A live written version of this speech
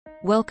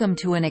Welcome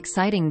to an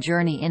exciting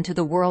journey into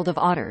the world of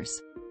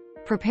otters.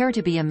 Prepare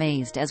to be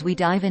amazed as we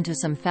dive into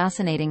some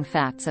fascinating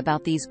facts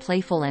about these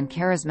playful and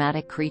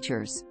charismatic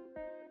creatures.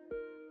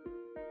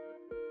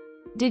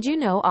 Did you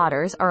know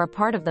otters are a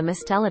part of the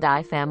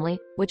Mustelidae family,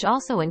 which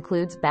also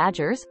includes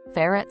badgers,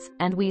 ferrets,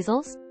 and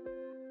weasels?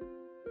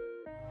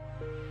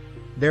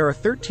 There are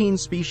 13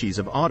 species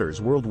of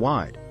otters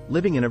worldwide,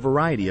 living in a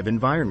variety of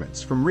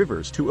environments from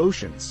rivers to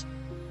oceans.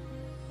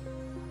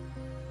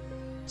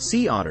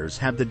 Sea otters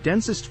have the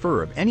densest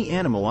fur of any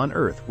animal on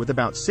Earth, with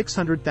about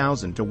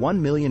 600,000 to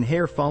 1 million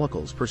hair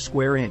follicles per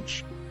square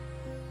inch.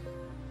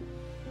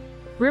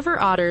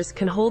 River otters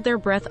can hold their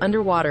breath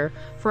underwater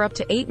for up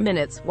to 8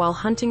 minutes while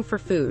hunting for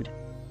food.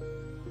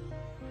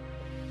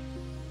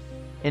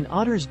 An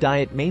otter's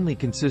diet mainly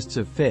consists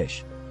of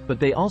fish, but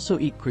they also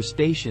eat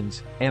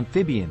crustaceans,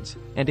 amphibians,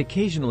 and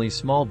occasionally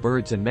small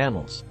birds and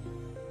mammals.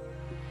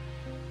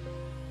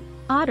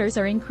 Otters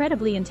are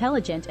incredibly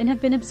intelligent and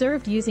have been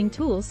observed using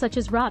tools such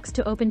as rocks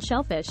to open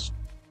shellfish.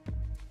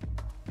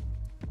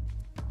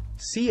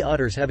 Sea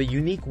otters have a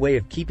unique way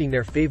of keeping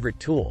their favorite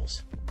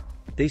tools.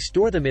 They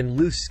store them in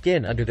loose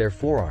skin under their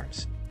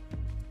forearms.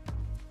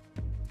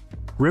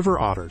 River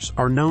otters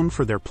are known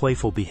for their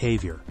playful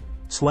behavior.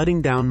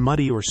 Sledding down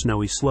muddy or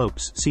snowy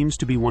slopes seems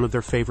to be one of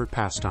their favorite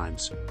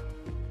pastimes.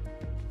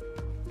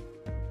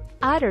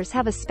 Otters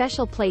have a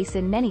special place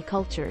in many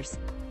cultures.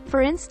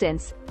 For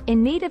instance,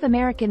 in Native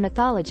American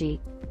mythology,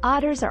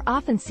 otters are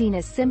often seen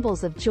as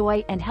symbols of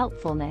joy and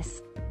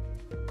helpfulness.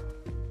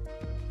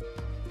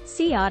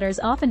 Sea otters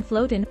often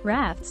float in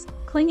rafts,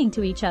 clinging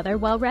to each other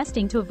while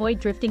resting to avoid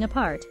drifting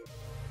apart.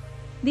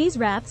 These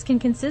rafts can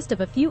consist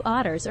of a few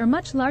otters or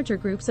much larger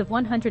groups of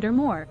 100 or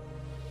more.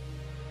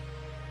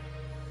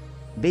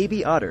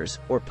 Baby otters,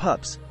 or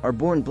pups, are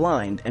born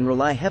blind and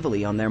rely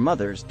heavily on their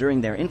mothers during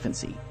their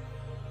infancy.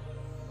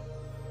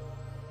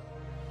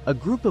 A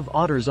group of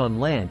otters on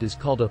land is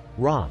called a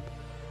romp,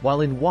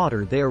 while in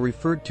water they are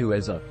referred to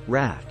as a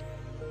raft.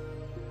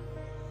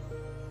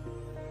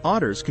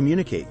 Otters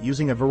communicate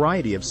using a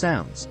variety of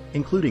sounds,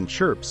 including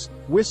chirps,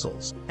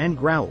 whistles, and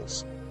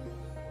growls.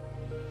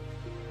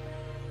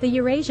 The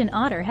Eurasian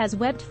otter has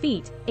webbed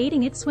feet,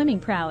 aiding its swimming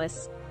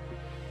prowess.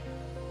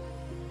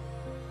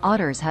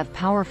 Otters have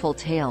powerful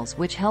tails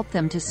which help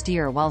them to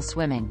steer while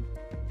swimming.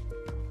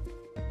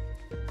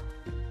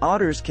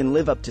 Otters can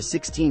live up to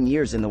 16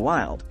 years in the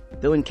wild,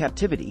 though in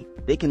captivity,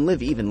 they can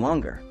live even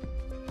longer.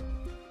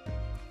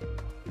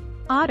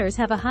 Otters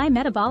have a high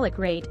metabolic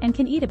rate and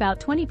can eat about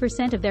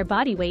 20% of their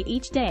body weight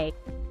each day.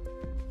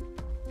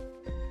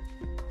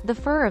 The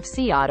fur of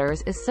sea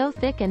otters is so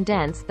thick and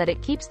dense that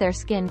it keeps their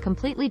skin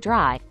completely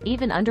dry,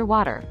 even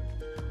underwater.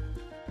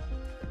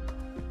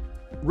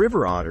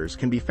 River otters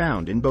can be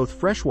found in both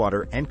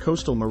freshwater and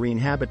coastal marine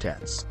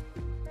habitats.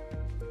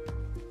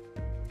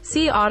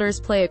 Sea otters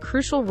play a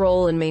crucial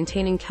role in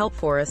maintaining kelp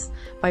forests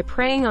by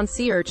preying on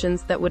sea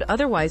urchins that would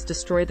otherwise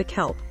destroy the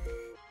kelp.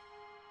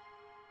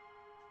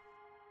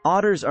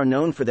 Otters are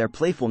known for their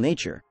playful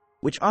nature,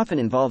 which often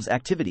involves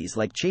activities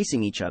like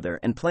chasing each other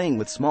and playing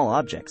with small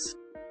objects.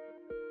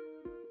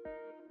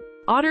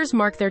 Otters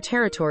mark their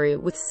territory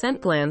with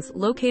scent glands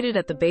located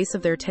at the base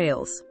of their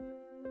tails.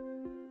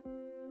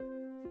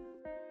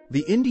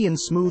 The Indian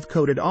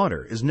smooth-coated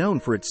otter is known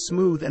for its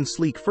smooth and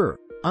sleek fur,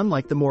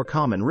 unlike the more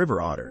common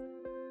river otter.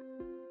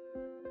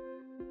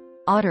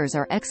 Otters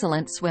are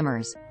excellent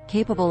swimmers,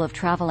 capable of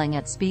traveling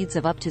at speeds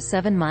of up to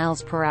 7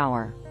 miles per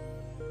hour.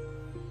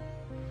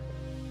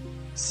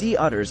 Sea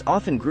otters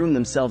often groom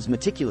themselves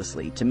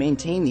meticulously to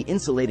maintain the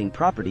insulating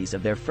properties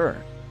of their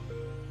fur.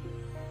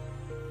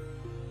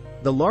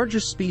 The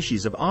largest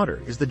species of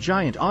otter is the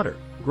giant otter,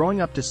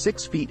 growing up to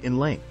 6 feet in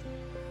length.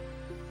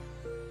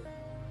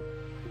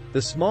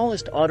 The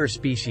smallest otter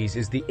species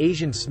is the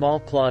Asian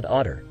small-clawed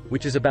otter,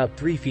 which is about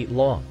 3 feet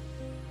long.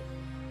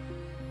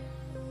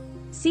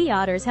 Sea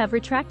otters have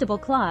retractable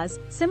claws,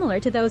 similar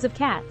to those of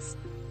cats.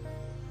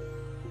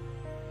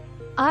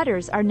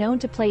 Otters are known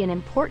to play an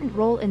important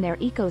role in their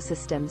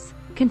ecosystems,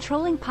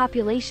 controlling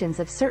populations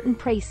of certain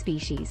prey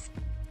species.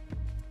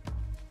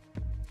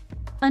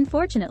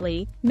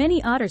 Unfortunately,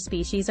 many otter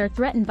species are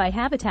threatened by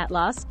habitat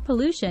loss,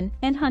 pollution,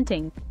 and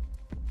hunting.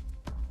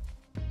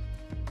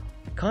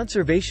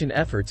 Conservation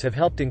efforts have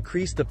helped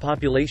increase the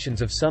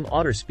populations of some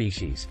otter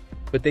species,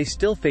 but they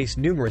still face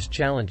numerous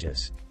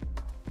challenges.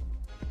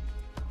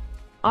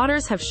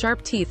 Otters have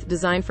sharp teeth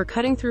designed for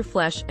cutting through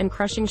flesh and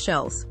crushing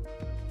shells.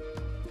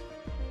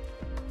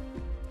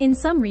 In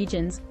some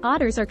regions,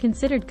 otters are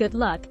considered good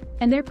luck,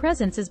 and their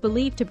presence is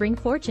believed to bring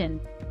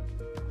fortune.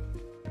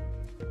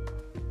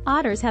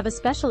 Otters have a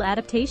special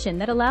adaptation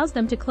that allows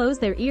them to close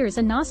their ears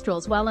and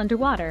nostrils while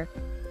underwater.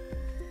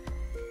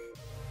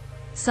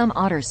 Some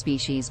otter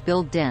species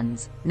build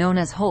dens, known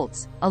as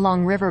holts,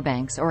 along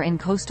riverbanks or in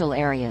coastal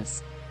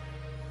areas.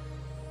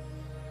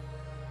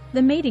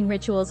 The mating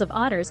rituals of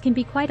otters can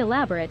be quite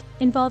elaborate,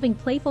 involving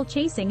playful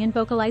chasing and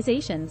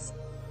vocalizations.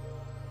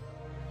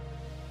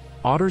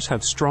 Otters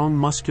have strong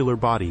muscular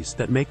bodies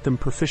that make them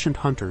proficient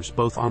hunters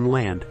both on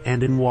land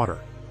and in water.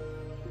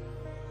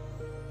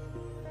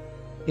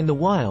 In the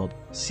wild,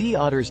 sea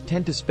otters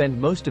tend to spend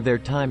most of their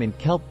time in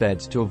kelp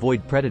beds to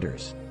avoid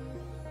predators.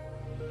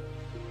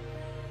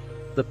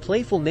 The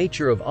playful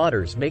nature of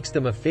otters makes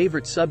them a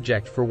favorite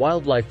subject for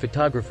wildlife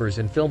photographers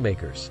and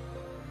filmmakers.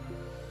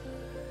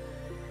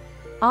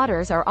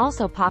 Otters are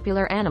also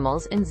popular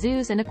animals in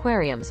zoos and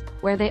aquariums,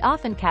 where they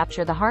often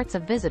capture the hearts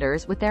of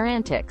visitors with their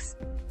antics.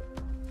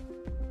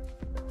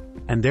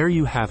 And there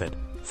you have it,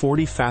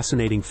 40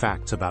 fascinating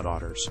facts about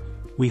otters.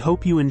 We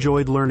hope you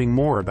enjoyed learning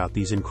more about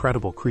these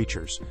incredible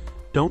creatures.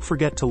 Don't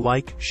forget to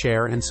like,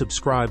 share, and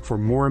subscribe for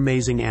more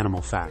amazing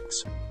animal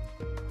facts.